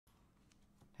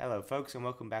Hello folks and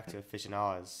welcome back to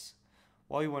Aficionados.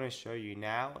 What we want to show you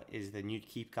now is the new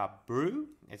KeepCup Brew.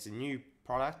 It's a new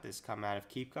product that's come out of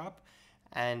KeepCup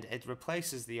and it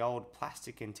replaces the old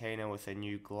plastic container with a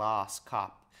new glass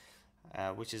cup,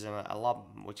 which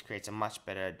creates a much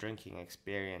better drinking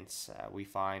experience we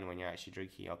find when you're actually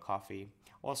drinking your coffee.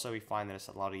 Also, we find that it's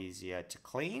a lot easier to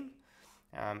clean.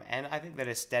 And I think that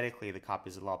aesthetically the cup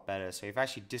is a lot better, so we've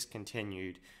actually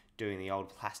discontinued doing the old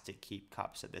plastic keep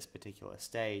cups at this particular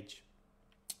stage.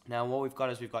 Now what we've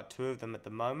got two of them at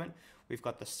the moment. We've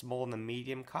got the small and the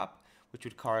medium cup, which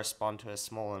would correspond to a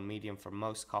small and medium for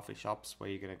most coffee shops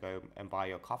where you're going to go and buy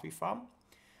your coffee from.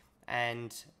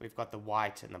 And we've got the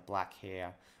white and the black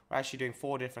here. We're actually doing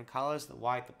 4 different colors: the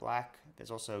white, the black,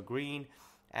 there's also a green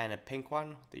and a pink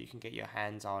one that you can get your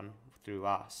hands on through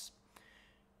us.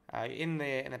 In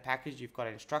the package you've got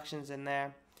instructions in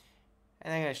there,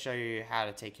 and I'm going to show you how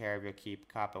to take care of your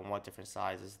keep cup and what different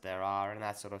sizes there are and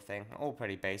that sort of thing. All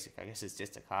pretty basic, I guess it's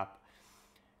just a cup.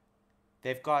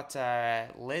 They've got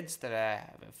lids that are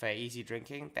for easy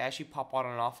drinking. They actually pop on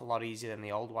and off a lot easier than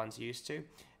the old ones used to,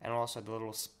 and also the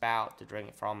little spout to drink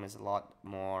it from is a lot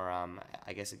more,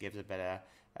 I guess it gives a better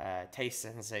taste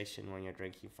sensation when you're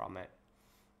drinking from it.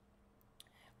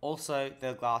 Also,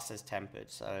 the glass is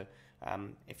tempered, so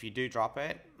if you do drop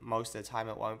it, most of the time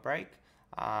it won't break.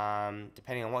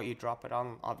 Depending on what you drop it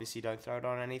on, obviously don't throw it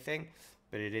on anything,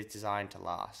 but it is designed to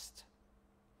last.